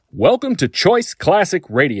Welcome to Choice Classic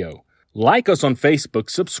Radio. Like us on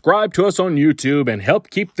Facebook, subscribe to us on YouTube, and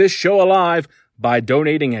help keep this show alive by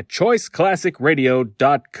donating at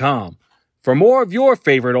choiceclassicradio.com. For more of your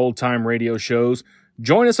favorite old-time radio shows,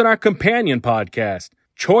 join us on our companion podcast,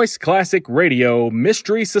 Choice Classic Radio,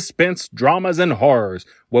 Mystery, Suspense, Dramas, and Horrors,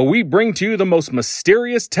 where we bring to you the most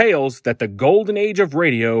mysterious tales that the golden age of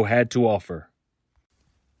radio had to offer.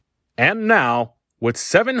 And now, with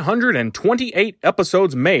 728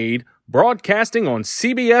 episodes made, broadcasting on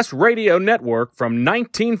CBS Radio Network from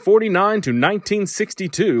 1949 to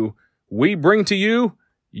 1962, we bring to you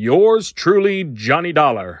yours truly, Johnny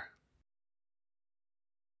Dollar.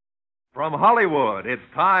 From Hollywood, it's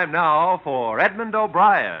time now for Edmund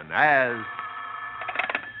O'Brien as...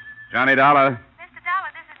 Johnny Dollar. Mr.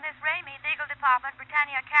 Dollar, this is Miss Ramey, Legal Department,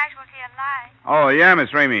 Britannia Casualty and Life. Oh, yeah,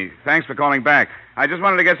 Miss Ramey. Thanks for calling back. I just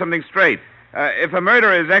wanted to get something straight. If a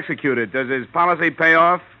murderer is executed, does his policy pay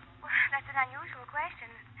off? Well, that's an unusual question.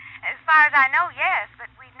 As far as I know, yes, but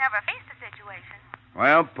we've never faced a situation.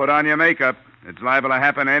 Well, put on your makeup. It's liable to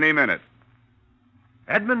happen any minute.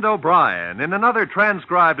 Edmund O'Brien in another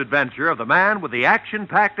transcribed adventure of the man with the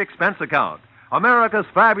action-packed expense account, America's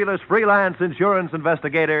fabulous freelance insurance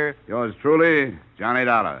investigator. Yours truly, Johnny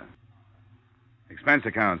Dollar. Expense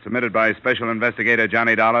account submitted by Special Investigator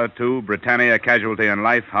Johnny Dollar to Britannia Casualty and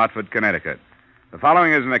Life, Hartford, Connecticut. The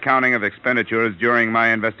following is an accounting of expenditures during my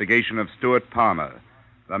investigation of Stuart Palmer,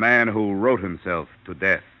 the man who wrote himself to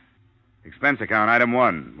death. Expense account, item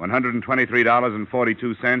 1,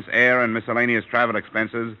 $123.42, air and miscellaneous travel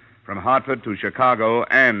expenses from Hartford to Chicago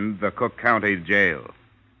and the Cook County Jail.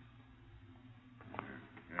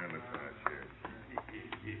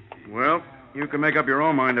 Well, you can make up your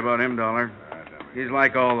own mind about him, Dollar. He's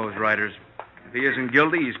like all those writers. If he isn't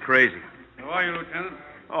guilty, he's crazy. How are you, Lieutenant?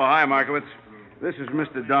 Oh, hi, Markowitz. This is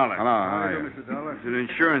Mr. Dollar. Hello, how are you? Mr. Dollar. He's an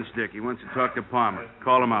insurance dick. He wants to talk to Palmer.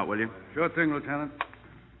 Call him out, will you? Sure thing, Lieutenant.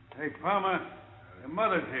 Hey, Palmer, your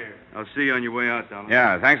mother's here. I'll see you on your way out, Dollar.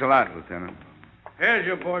 Yeah, thanks a lot, Lieutenant. Here's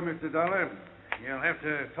your boy, Mr. Dollar. You'll have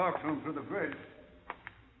to talk to him through the bridge.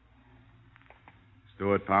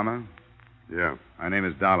 Stuart Palmer? Yeah. My name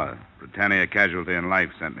is Dollar. Britannia Casualty and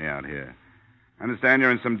Life sent me out here. I understand you're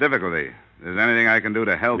in some difficulty. If there's anything I can do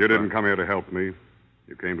to help... You didn't come here to help me.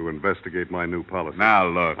 You came to investigate my new policy. Now,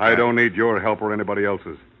 look... I don't need your help or anybody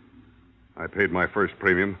else's. I paid my first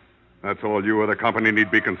premium. That's all you or the company need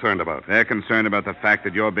be concerned about. They're concerned about the fact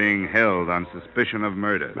that you're being held on suspicion of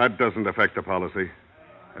murder. That doesn't affect the policy.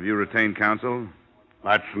 Have you retained counsel?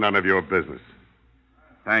 That's none of your business.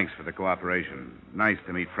 Thanks for the cooperation. Nice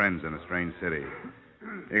to meet friends in a strange city.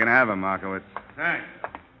 You can have him, Markowitz. Thanks.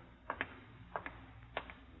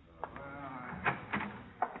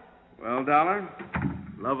 Well, Dollar?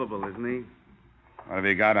 Lovable, isn't he? What have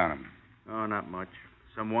you got on him? Oh, not much.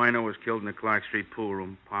 Some wino was killed in the Clark Street pool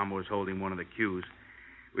room. Palmer was holding one of the cues.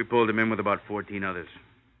 We pulled him in with about 14 others.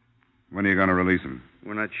 When are you going to release him?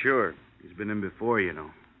 We're not sure. He's been in before, you know.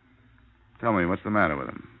 Tell me, what's the matter with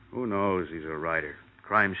him? Who knows? He's a writer.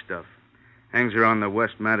 Crime stuff. Hangs around the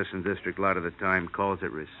West Madison district a lot of the time. Calls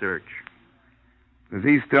it research. Does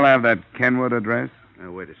he still have that Kenwood address?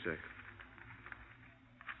 Wait a sec.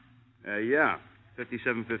 Yeah.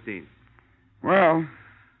 5715. Well,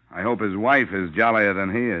 I hope his wife is jollier than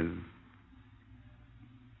he is.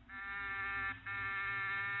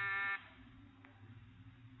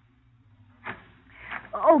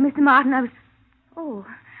 Oh, Mr. Martin, Oh,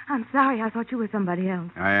 I'm sorry. I thought you were somebody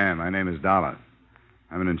else. I am. My name is Dollar.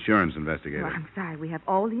 I'm an insurance investigator. Well, I'm sorry. We have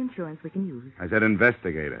all the insurance we can use. I said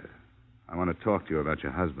investigator. I want to talk to you about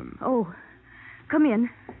your husband. Oh, come in.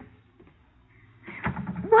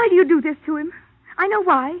 Why do you do this to him? I know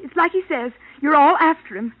why. It's like he says. You're all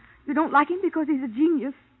after him. You don't like him because he's a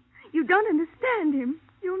genius. You don't understand him.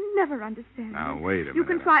 You'll never understand Now, him. wait a minute. You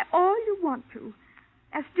can try all you want to.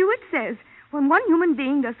 As Stewart says, when one human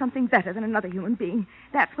being does something better than another human being,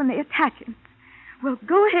 that's when they attack him. Well,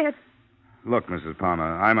 go ahead. Look, Mrs.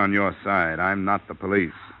 Palmer, I'm on your side. I'm not the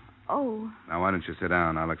police. Oh. Now, why don't you sit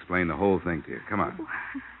down? I'll explain the whole thing to you. Come on.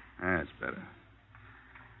 That's better.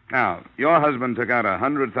 Now, your husband took out a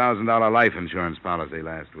 $100,000 life insurance policy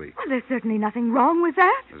last week. Well, there's certainly nothing wrong with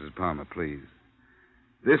that. Mrs. Palmer, please.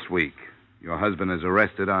 This week, your husband is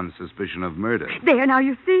arrested on suspicion of murder. There, now,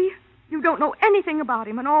 you see? You don't know anything about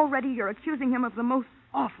him, and already you're accusing him of the most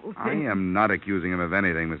awful I thing. am not accusing him of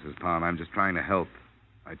anything, Mrs. Palmer. I'm just trying to help.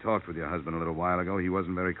 I talked with your husband a little while ago. He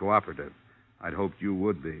wasn't very cooperative. I'd hoped you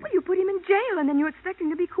would be. Well, you put him in jail, and then you expect him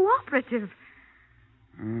to be cooperative.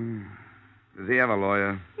 Does he have a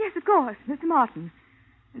lawyer? Yes, of course, Mr. Martin.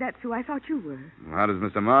 That's who I thought you were. Well, how does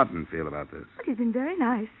Mr. Martin feel about this? But he's been very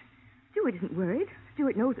nice. Stewart isn't worried.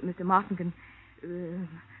 Stewart knows that Mr. Martin can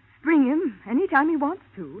spring him any time he wants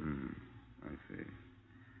to. I see.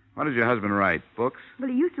 What does your husband write? Books? Well,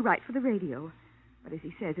 he used to write for the radio. But as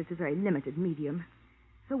he says, it's a very limited medium.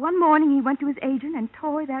 So one morning he went to his agent and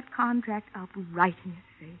tore that contract up right in his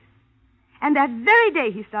face. And that very day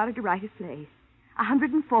he started to write his play.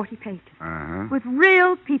 140 pages. Uh-huh. With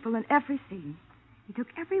real people in every scene. He took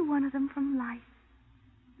every one of them from life.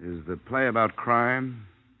 Is the play about crime?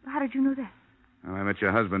 How did you know that? Well, I met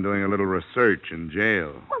your husband doing a little research in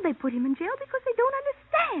jail. Well, they put him in jail because they don't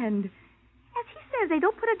understand. As he says, they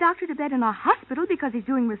don't put a doctor to bed in a hospital because he's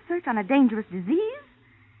doing research on a dangerous disease.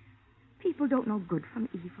 People don't know good from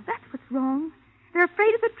evil. That's what's wrong. They're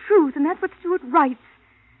afraid of the truth, and that's what Stewart writes.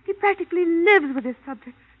 He practically lives with his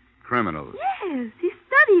subjects. Criminals? Yes, he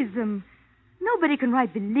studies them. Nobody can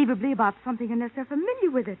write believably about something unless they're familiar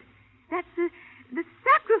with it. That's the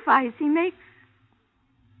sacrifice he makes.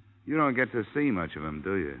 You don't get to see much of him,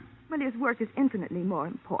 do you? Well, his work is infinitely more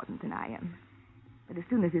important than I am. But as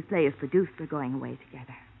soon as his play is produced, we're going away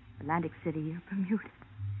together. Atlantic City or Bermuda.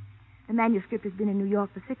 The manuscript has been in New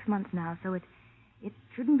York for 6 months now, so it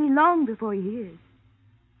shouldn't be long before he hears.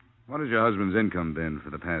 What has your husband's income been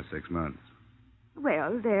for the past 6 months?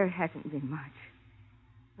 Well, there hasn't been much.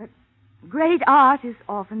 But great art is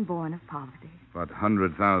often born of poverty. But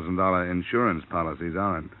 $100,000 insurance policies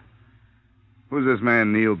aren't. Who's this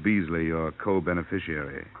man, Neil Beasley, your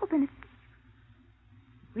co-beneficiary? Co-beneficiary?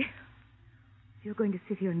 Well, if you're going to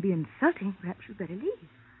sit here and be insulting, perhaps you'd better leave.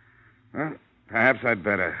 Well, perhaps I'd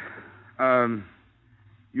better.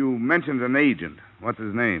 You mentioned an agent. What's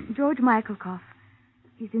his name? George Michaelkoff.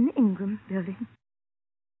 He's in the Ingram building.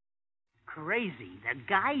 Crazy. The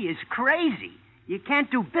guy is crazy. You can't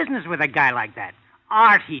do business with a guy like that.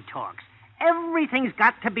 Art, he talks. Everything's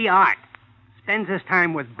got to be art. Spends his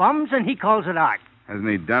time with bums, and he calls it art. Hasn't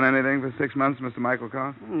he done anything for 6 months, Mr.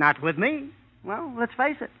 Michaelkoff? Not with me. Well, let's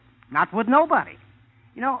face it. Not with nobody.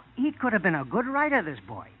 You know, he could have been a good writer, this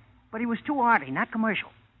boy. But he was too arty, not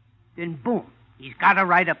commercial. Then, boom, he's got to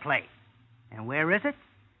write a play. And where is it?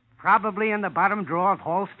 Probably in the bottom drawer of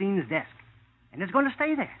Hallstein's desk. And it's going to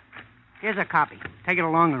stay there. Here's a copy. Take it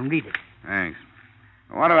along and read it. Thanks.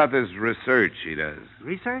 What about this research he does?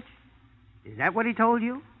 Research? Is that what he told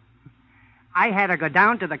you? I had to go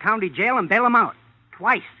down to the county jail and bail him out.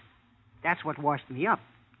 Twice. That's what washed me up.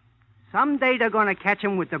 Someday they're going to catch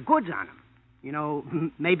him with the goods on him. You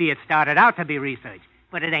know, maybe it started out to be research,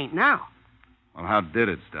 but it ain't now. Well, how did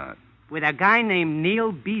it start? With a guy named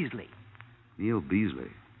Neil Beasley. Neil Beasley?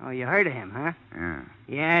 Oh, you heard of him, huh? Yeah.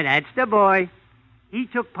 Yeah, that's the boy. He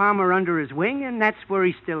took Palmer under his wing, and that's where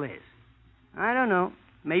he still is. I don't know.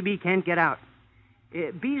 Maybe he can't get out.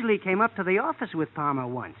 Beasley came up to the office with Palmer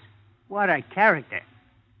once. What a character.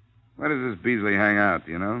 Where does this Beasley hang out,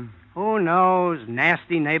 do you know? Who knows?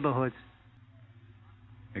 Nasty neighborhoods.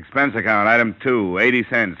 Expense account, item 2, 80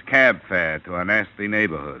 cents, cab fare to a nasty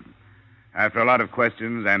neighborhood. After a lot of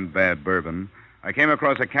questions and bad bourbon, I came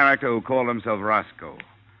across a character who called himself Roscoe.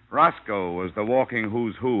 Roscoe was the walking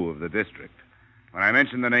who's who of the district. When I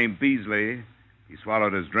mentioned the name Beasley, he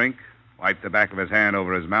swallowed his drink, wiped the back of his hand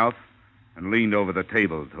over his mouth, and leaned over the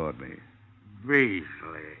table toward me. Beasley.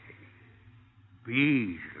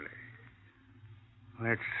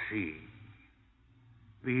 Let's see.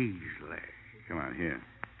 Beasley. Come on, here.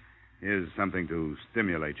 Here's something to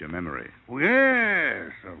stimulate your memory. Well,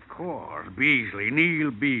 yes, of course. Beasley, Neil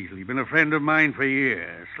Beasley. Been a friend of mine for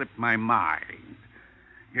years. Slipped my mind.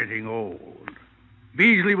 Getting old.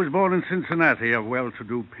 Beasley was born in Cincinnati of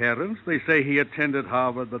well-to-do parents. They say he attended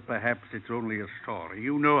Harvard, but perhaps it's only a story.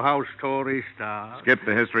 You know how stories start. Skip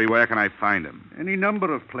the history. Where can I find him? Any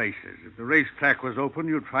number of places. If the racetrack was open,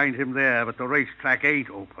 you'd find him there, but the racetrack ain't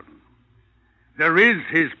open. There is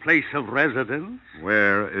his place of residence.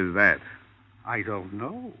 Where is that? I don't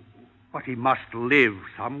know. But he must live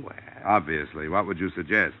somewhere. Obviously. What would you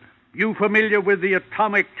suggest? You familiar with the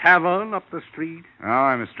Atomic Tavern up the street? Oh,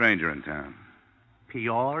 I'm a stranger in town.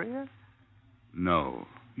 Peoria? No.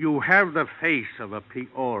 You have the face of a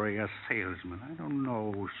Peoria salesman. I don't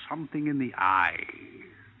know, something in the eyes.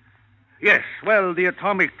 Yes, well, the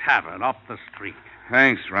Atomic Tavern up the street.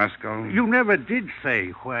 Thanks, Roscoe. You never did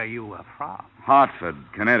say where you were from. Hartford,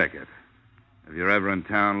 Connecticut. If you're ever in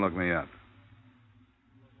town, look me up.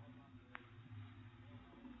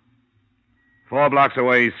 4 blocks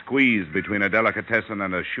away, squeezed between a delicatessen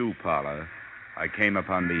and a shoe parlor, I came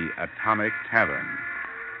upon the Atomic Tavern.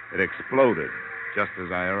 It exploded just as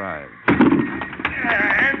I arrived.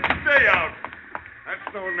 And stay out.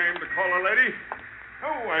 That's no name to call a lady.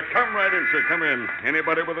 Oh, come right in, sir. Come in.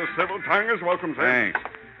 Anybody with a civil tongue is welcome, sir. Thanks.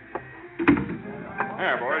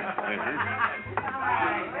 Here, boys.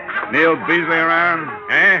 Neil Beasley around?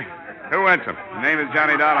 Eh? Who wants him? His name is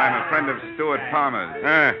Johnny Dollar. I'm a friend of Stuart Palmer's.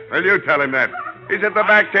 Well, you tell him that. He's at the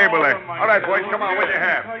back table there. All right, boys, come on. What do you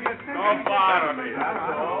have? Don't bother me, that's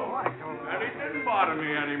all. And it didn't bother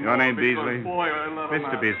me anymore. Your name, because, Beasley? Boy, I love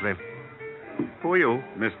Mr. Beasley. Who are you?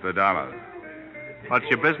 Mr. Dollar. What's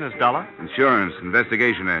your business, Dollar? Insurance,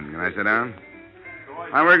 investigation end. Can I sit down?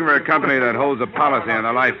 I'm working for a company that holds a policy on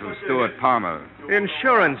the life of Stuart Palmer.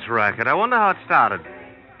 Insurance racket. I wonder how it started.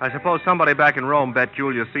 I suppose somebody back in Rome bet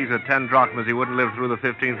Julius Caesar 10 drachmas he wouldn't live through the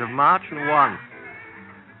 15th of March and won.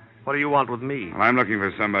 What do you want with me? Well, I'm looking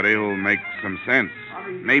for somebody who'll make some sense.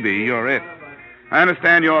 Maybe you're it. I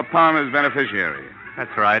understand you're Palmer's beneficiary.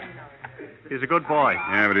 That's right. He's a good boy.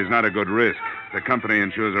 Yeah, but he's not a good risk. The company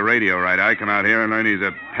insures a radio right. I come out here and learn he's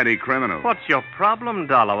a petty criminal. What's your problem,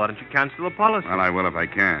 Dollar? Why don't you cancel the policy? Well, I will if I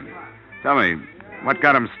can. Tell me, what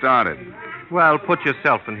got him started? Well, put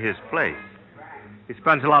yourself in his place. He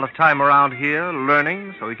spends a lot of time around here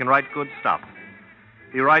learning so he can write good stuff.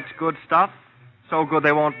 He writes good stuff, so good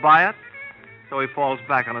they won't buy it, so he falls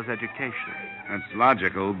back on his education. That's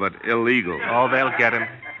logical, but illegal. Oh, they'll get him.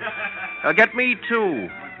 They'll get me, too.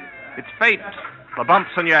 It's fate. The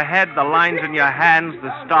bumps on your head, the lines in your hands,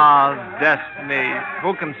 the stars, destiny.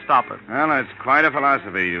 Who can stop it? Well, that's quite a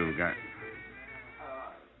philosophy you've got.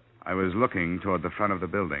 I was looking toward the front of the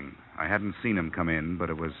building. I hadn't seen him come in, but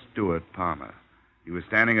it was Stuart Palmer. He was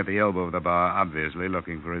standing at the elbow of the bar, obviously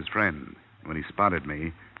looking for his friend. When he spotted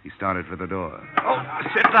me, he started for the door. Oh,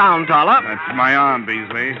 sit down, Dollar. That's my arm,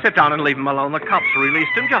 Beasley. Sit down and leave him alone. The cops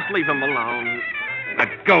released him. Just leave him alone.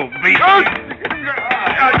 Let go, Beasley.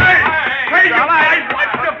 Hey, you guys,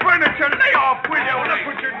 watch the furniture. Lay off, will you? Look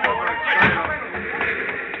what you're doing.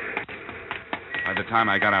 By the time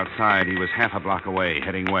I got outside, he was half a block away,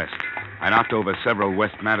 heading west. I knocked over several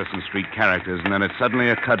West Madison Street characters, and then it suddenly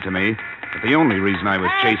occurred to me that the only reason I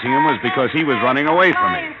was chasing him was because he was running away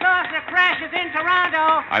from me.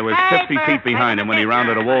 I was 50 feet behind him when he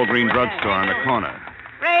rounded a Walgreens drugstore on the corner.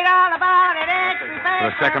 For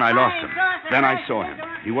a second, I lost him. Then I saw him.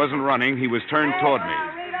 He wasn't running. He was turned toward me.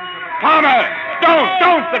 Palmer!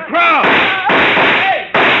 Don't! The crowd!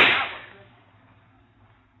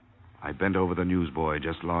 I bent over the newsboy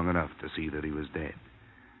just long enough to see that he was dead.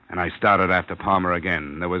 And I started after Palmer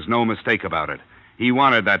again. There was no mistake about it. He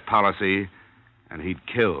wanted that policy, and he'd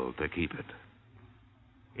kill to keep it.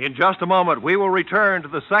 In just a moment, we will return to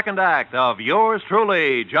the second act of yours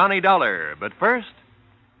truly, Johnny Dollar. But first,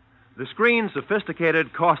 the screen's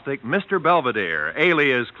sophisticated, caustic Mr. Belvedere,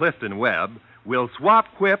 alias Clifton Webb, will swap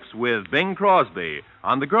quips with Bing Crosby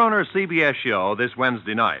on the Groner CBS show this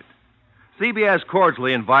Wednesday night. CBS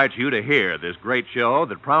cordially invites you to hear this great show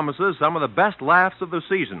that promises some of the best laughs of the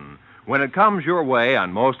season when it comes your way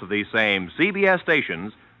on most of these same CBS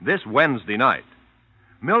stations this Wednesday night.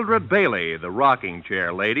 Mildred Bailey, the rocking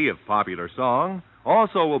chair lady of popular song,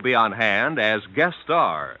 also will be on hand as guest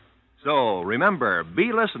star. So remember,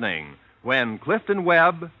 be listening when Clifton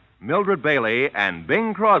Webb, Mildred Bailey, and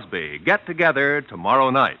Bing Crosby get together tomorrow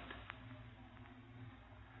night.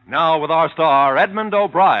 Now, with our star, Edmund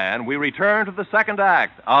O'Brien, we return to the second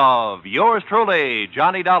act of yours truly,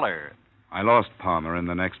 Johnny Dollar. I lost Palmer in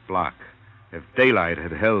the next block. If daylight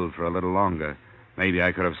had held for a little longer, maybe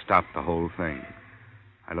I could have stopped the whole thing.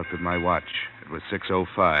 I looked at my watch. It was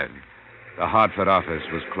 6:05. The Hartford office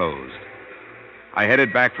was closed. I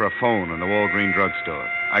headed back for a phone in the Walgreens drugstore.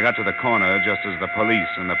 I got to the corner just as the police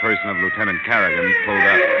in the person of Lieutenant Carrigan pulled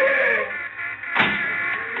up.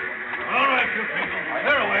 All right, you people.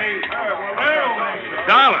 They're away. They're away.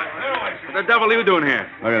 Dollar! What the devil are you doing here?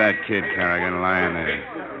 Look at that kid, Carrigan, lying there.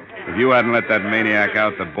 If you hadn't let that maniac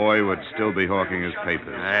out, the boy would still be hawking his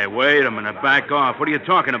papers. Hey, wait a minute. Back off. What are you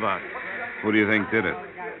talking about? Who do you think did it?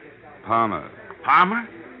 Palmer. Palmer?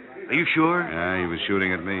 Are you sure? Yeah, he was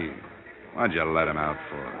shooting at me. What'd you let him out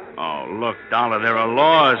for? Oh, look, Dollar, there are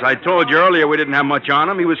laws. I told you earlier we didn't have much on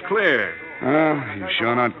him. He was clear. Well, you're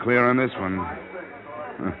sure not clear on this one.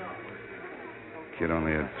 Huh. Kid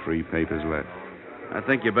only had 3 papers left. I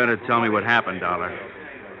think you better tell me what happened, Dollar.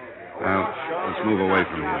 Well, let's move away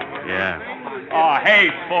from here. Yeah. Oh, hey,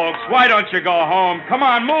 folks, why don't you go home? Come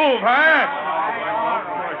on, move, huh?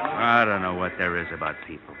 I don't know what there is about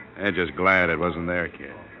people. They're just glad it wasn't their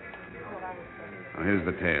kid. Well, here's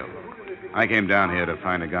the tale. I came down here to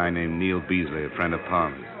find a guy named Neil Beasley, a friend of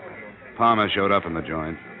Palmer's. Palmer showed up in the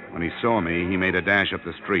joint. When he saw me, he made a dash up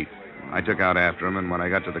the street. I took out after him, and when I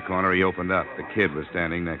got to the corner, he opened up. The kid was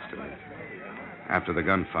standing next to me. After the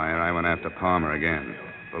gunfire, I went after Palmer again.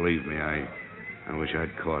 Believe me, I wish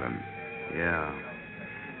I'd caught him. Yeah.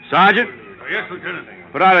 Sergeant? Yes, Lieutenant.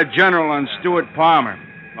 Put out a general on Stuart Palmer.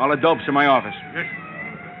 All the dope's in my office. Yes.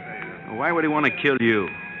 Why would he want to kill you?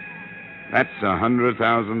 That's a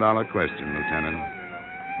 $100,000 question, Lieutenant.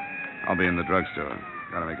 I'll be in the drugstore.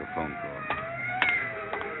 Gotta make a phone call.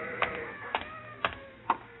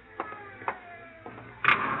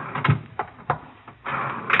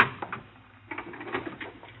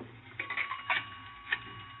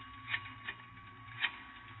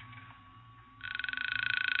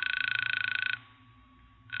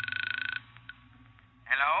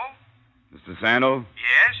 Hello? Mr. Sandal?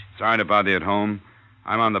 Yes? Sorry to bother you at home.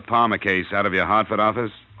 I'm on the Palmer case out of your Hartford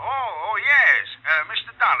office. Oh, yes.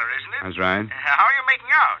 Mr. Dollar, isn't it? That's right. How are you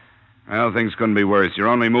making out? Well, things couldn't be worse. Your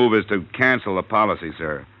only move is to cancel the policy,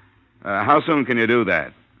 sir. How soon can you do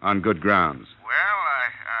that? On good grounds. Well, I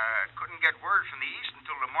couldn't get word from the East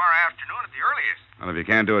until tomorrow afternoon at the earliest. Well, if you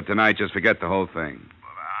can't do it tonight, just forget the whole thing.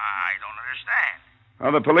 Well, I don't understand.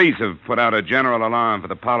 Well, the police have put out a general alarm for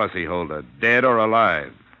the policyholder, dead or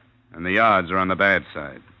alive. And the odds are on the bad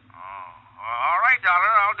side. All right, Dollar.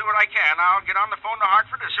 I'll do what I can. I'll get on the phone to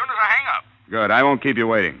Hartford as soon as I hang up. Good. I won't keep you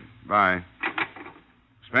waiting. Bye.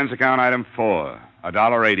 Expense account item 4.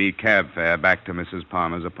 $1.80 cab fare back to Mrs.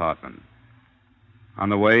 Palmer's apartment. On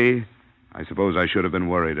the way, I suppose I should have been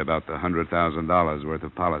worried about the $100,000 worth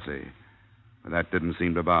of policy. But that didn't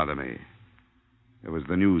seem to bother me. There was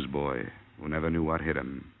the newsboy who never knew what hit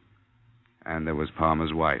him. And there was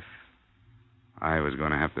Palmer's wife. I was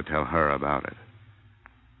going to have to tell her about it.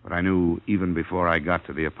 But I knew even before I got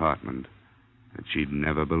to the apartment that she'd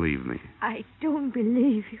never believe me. I don't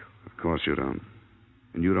believe you. Of course you don't.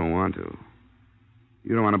 And you don't want to.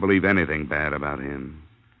 You don't want to believe anything bad about him.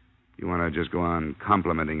 You want to just go on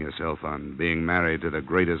complimenting yourself on being married to the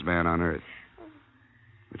greatest man on earth.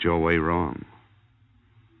 But you're way wrong.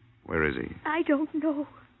 Where is he? I don't know.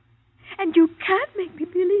 And you can't make me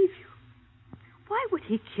believe you. Why would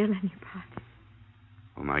he kill anybody?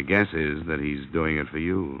 Well, my guess is that he's doing it for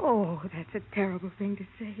you. Oh, that's a terrible thing to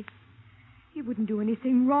say. He wouldn't do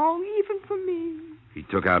anything wrong, even for me. He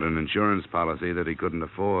took out an insurance policy that he couldn't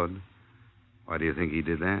afford. Why do you think he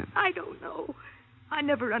did that? I don't know. I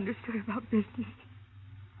never understood about business.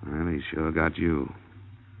 Well, he sure got you.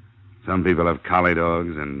 Some people have collie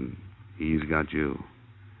dogs, and he's got you.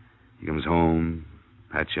 He comes home,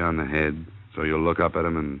 pats you on the head, so you'll look up at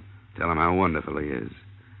him and tell him how wonderful he is.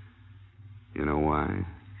 You know why?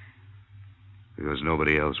 Because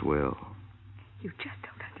nobody else will. You just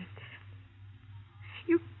don't understand.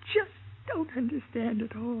 You just don't understand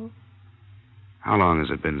at all. How long has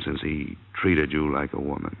it been since he treated you like a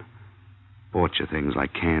woman? Bought you things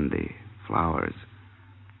like candy, flowers.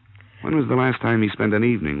 When was the last time he spent an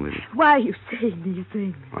evening with you? Why are you saying these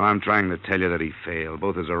things? Well, I'm trying to tell you that he failed,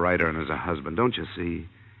 both as a writer and as a husband. Don't you see?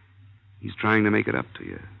 He's trying to make it up to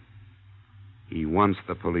you. He wants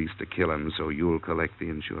the police to kill him so you'll collect the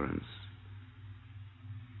insurance.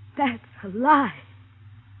 That's a lie.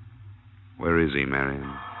 Where is he, Marion?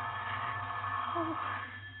 Oh.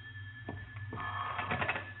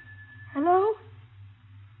 Hello?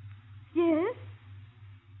 Yes?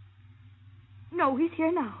 No, he's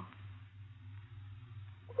here now.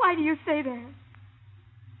 Why do you say that?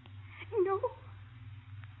 No.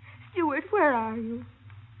 Stuart, where are you?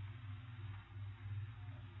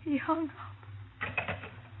 He hung up.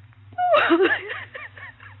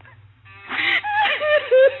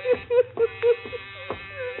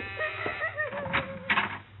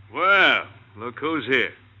 Well, look who's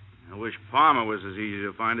here. I wish Palmer was as easy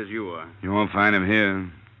to find as you are. You won't find him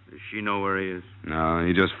here. Does she know where he is? No,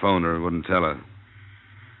 he just phoned her. Wouldn't tell her.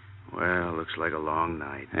 Well, looks like a long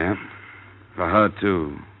night. Yeah? For her,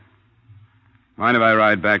 too. Mind if I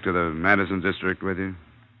ride back to the Madison district with you?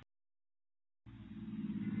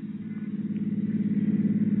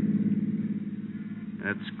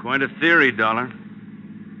 That's quite a theory, Dollar.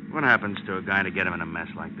 What happens to a guy to get him in a mess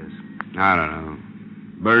like this? I don't know.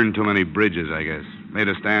 Burned too many bridges, I guess. Made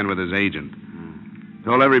a stand with his agent.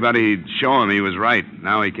 Told everybody he'd show him he was right.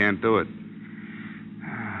 Now he can't do it.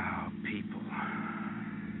 Oh, people.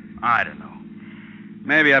 I don't know.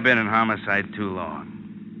 Maybe I've been in homicide too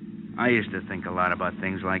long. I used to think a lot about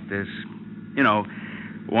things like this. You know,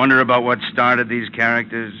 wonder about what started these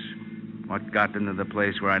characters, what got them to the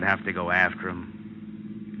place where I'd have to go after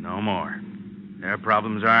them. No more. Their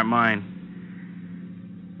problems aren't mine.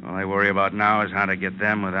 All I worry about now is how to get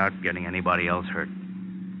them without getting anybody else hurt.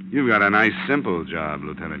 You've got a nice, simple job,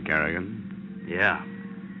 Lieutenant Carrigan. Yeah.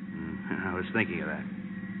 I was thinking of that.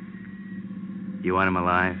 You want him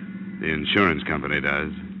alive? The insurance company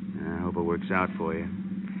does. I hope it works out for you.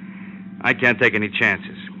 I can't take any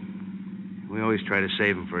chances. We always try to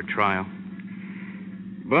save him for a trial.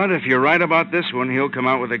 But if you're right about this one, he'll come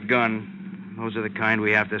out with a gun. Those are the kind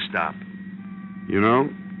we have to stop. You know,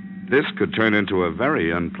 this could turn into a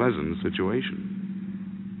very unpleasant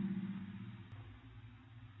situation.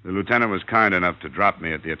 The lieutenant was kind enough to drop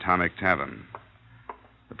me at the Atomic Tavern.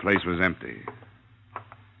 The place was empty.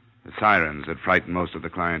 The sirens had frightened most of the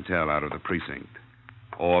clientele out of the precinct.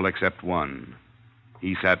 All except one.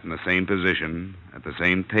 He sat in the same position, at the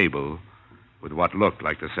same table, with what looked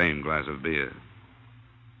like the same glass of beer.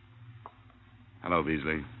 Hello,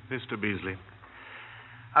 Beasley. Mr. Beasley.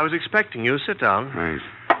 I was expecting you. Sit down. Thanks.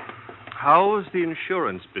 How's the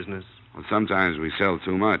insurance business? Well, sometimes we sell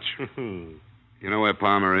too much. You know where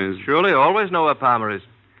Palmer is? Surely, always know where Palmer is.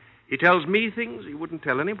 He tells me things he wouldn't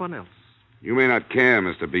tell anyone else. You may not care,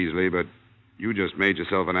 Mr. Beasley, but you just made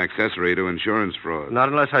yourself an accessory to insurance fraud. Not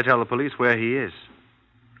unless I tell the police where he is.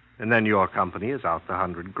 And then your company is out the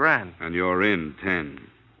 $100,000. And you're in 10.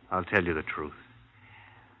 I'll tell you the truth.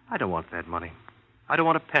 I don't want that money. I don't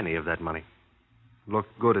want a penny of that money.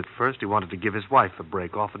 Looked good at first. He wanted to give his wife a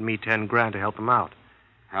break, offered me $10,000 to help him out.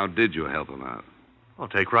 How did you help him out? Well,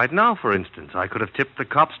 take right now, for instance. I could have tipped the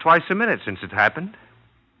cops twice a minute since it happened.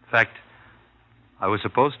 In fact, I was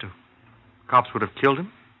supposed to. Cops would have killed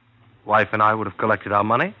him. Wife and I would have collected our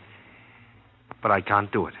money. But I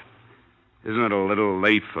can't do it. Isn't it a little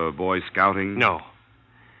late for Boy Scouting? No.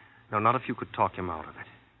 No, not if you could talk him out of it.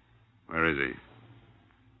 Where is he?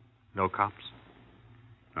 No cops.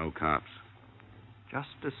 No cops. Just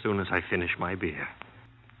as soon as I finish my beer.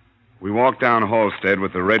 We walked down Halstead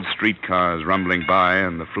with the red streetcars rumbling by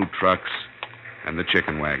and the fruit trucks and the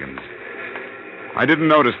chicken wagons. I didn't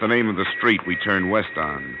notice the name of the street we turned west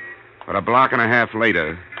on, but a block and a half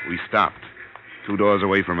later, we stopped, 2 doors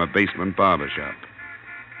away from a basement barber shop.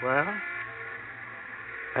 Well,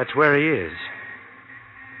 that's where he is.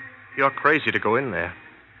 You're crazy to go in there.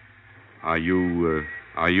 Are you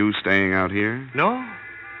staying out here? No.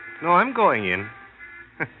 No, I'm going in.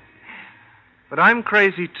 But I'm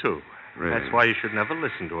crazy, too. Really? That's why you should never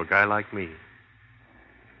listen to a guy like me.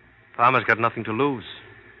 Palmer's got nothing to lose.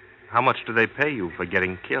 How much do they pay you for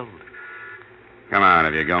getting killed? Come on,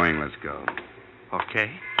 if you're going, let's go.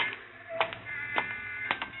 Okay.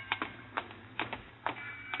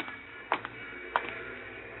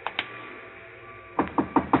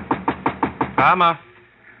 Palmer.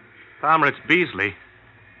 Palmer, it's Beasley.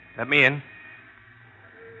 Let me in.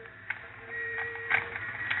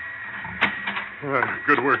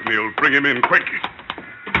 Good work, Neil. Bring him in quick.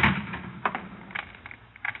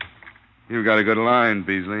 You've got a good line,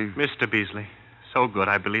 Beasley. Mr. Beasley. So good,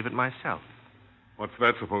 I believe it myself. What's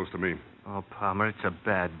that supposed to mean? Oh, Palmer, it's a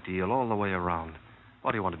bad deal all the way around.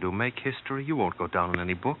 What do you want to do, make history? You won't go down in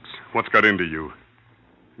any books. What's got into you?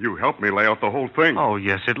 You helped me lay out the whole thing. Oh,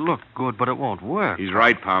 yes, it looked good, but it won't work. He's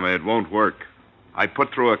right, Palmer. It won't work. I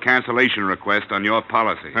put through a cancellation request on your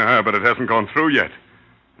policy. But it hasn't gone through yet.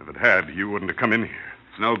 If it had, you wouldn't have come in here.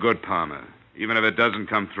 It's no good, Palmer. Even if it doesn't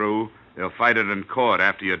come through, they'll fight it in court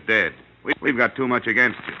after you're dead. We've got too much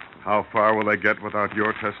against you. How far will they get without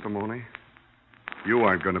your testimony? You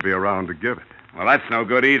aren't going to be around to give it. Well, that's no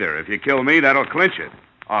good either. If you kill me, that'll clinch it.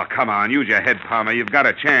 Oh, come on. Use your head, Palmer. You've got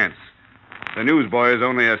a chance. The newsboy is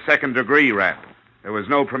only a second-degree rap. There was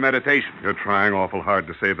no premeditation. You're trying awful hard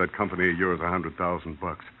to save that company of yours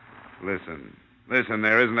 $100,000. Listen,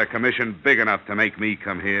 there isn't a commission big enough to make me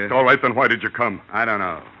come here. All right, then why did you come? I don't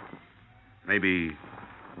know. Maybe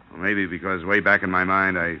because way back in my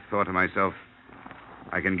mind I thought to myself,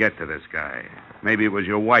 I can get to this guy. Maybe it was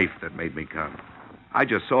your wife that made me come. I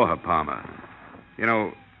just saw her, Palmer. You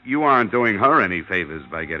know, you aren't doing her any favors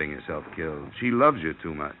by getting yourself killed. She loves you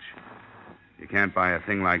too much. You can't buy a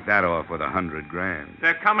thing like that off with $100,000.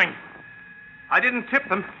 They're coming. I didn't tip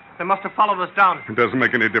them. They must have followed us down. It doesn't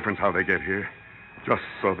make any difference how they get here. Just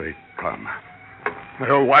so they come.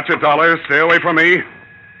 Well, watch it, Dollar. Stay away from me.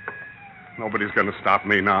 Nobody's going to stop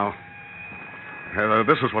me now.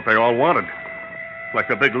 This is what they all wanted. Like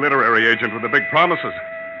the big literary agent with the big promises.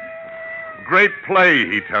 Great play,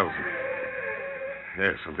 he tells me.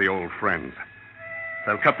 Yes, and the old friends.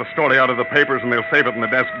 They'll cut the story out of the papers and they'll save it in the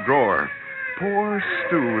desk drawer. Poor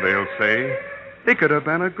Stu, they'll say. He could have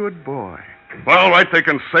been a good boy. Well, all right, they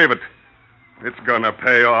can save it. It's gonna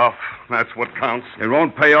pay off. That's what counts. It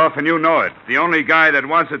won't pay off, and you know it. The only guy that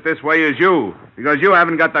wants it this way is you, because you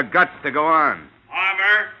haven't got the guts to go on.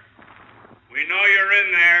 Palmer, we know you're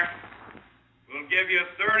in there. We'll give you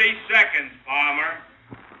 30 seconds, Palmer.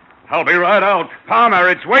 I'll be right out. Palmer,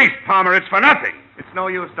 it's waste, Palmer. It's for nothing. It's no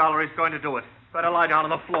use, Dollar. He's going to do it. Better lie down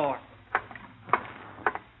on the floor.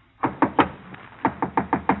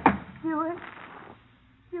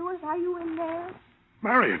 Stewart, are you in there?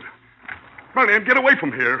 Marion, get away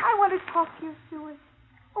from here. I want to talk to you, Stewart.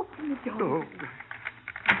 Open the door.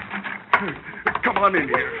 Oh. Come on in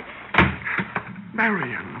here.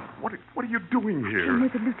 Marion, what are you doing here? Come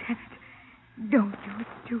with the lieutenant. Don't do it,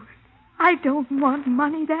 Stuart. I don't want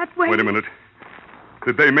money that way. Wait a minute.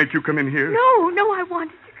 Did they make you come in here? No, I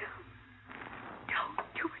wanted to go. Don't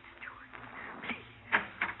do it, Stuart.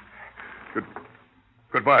 Please.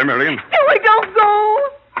 Goodbye, Marion. Stuart, don't go.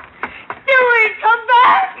 Stuart, come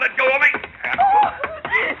back. Let go of me.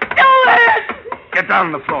 Stuart! Get down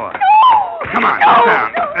on the floor. No! Come on, No!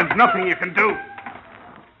 get down. There's nothing you can do.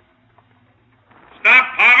 Stop,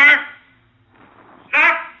 Palmer!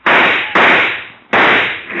 Stop!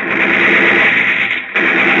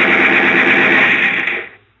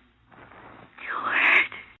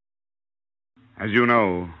 As you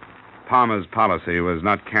know, Palmer's policy was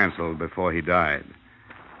not canceled before he died.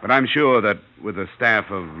 But I'm sure that with a staff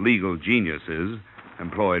of legal geniuses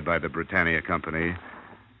employed by the Britannia Company,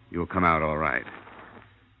 you'll come out all right.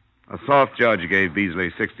 A soft judge gave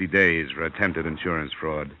Beasley 60 days for attempted insurance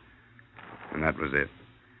fraud, and that was it.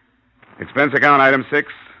 Expense account item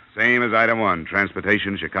 6, same as item 1,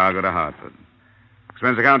 transportation Chicago to Hartford.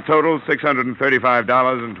 Expense account total,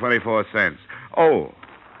 $635.24. Oh,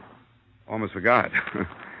 almost forgot.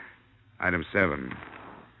 Item 7,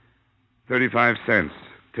 35 cents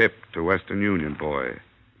tip to Western Union boy.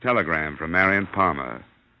 Telegram from Marion Palmer.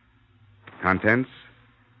 Contents?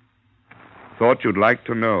 Thought you'd like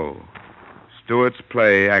to know. Stewart's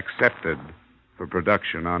play accepted for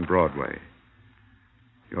production on Broadway.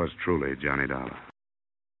 Yours truly, Johnny Dollar.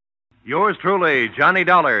 Yours truly, Johnny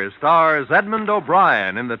Dollar, stars Edmund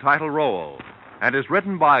O'Brien in the title role and is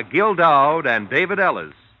written by Gil Dowd and David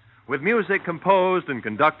Ellis, with music composed and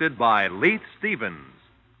conducted by Leith Stevens.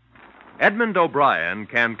 Edmund O'Brien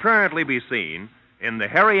can currently be seen in the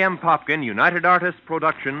Harry M. Popkin United Artists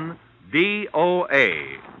production,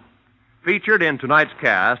 D.O.A. Featured in tonight's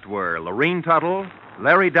cast were Lorene Tuttle,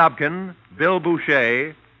 Larry Dobkin, Bill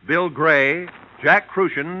Boucher, Bill Gray, Jack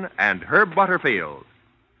Crucian, and Herb Butterfield.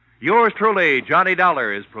 Yours truly, Johnny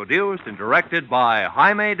Dollar, is produced and directed by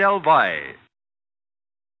Jaime Del Valle.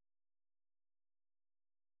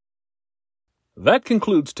 That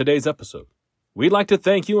concludes today's episode. We'd like to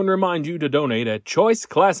thank you and remind you to donate at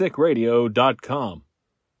choiceclassicradio.com.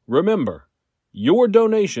 Remember, your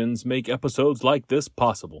donations make episodes like this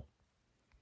possible.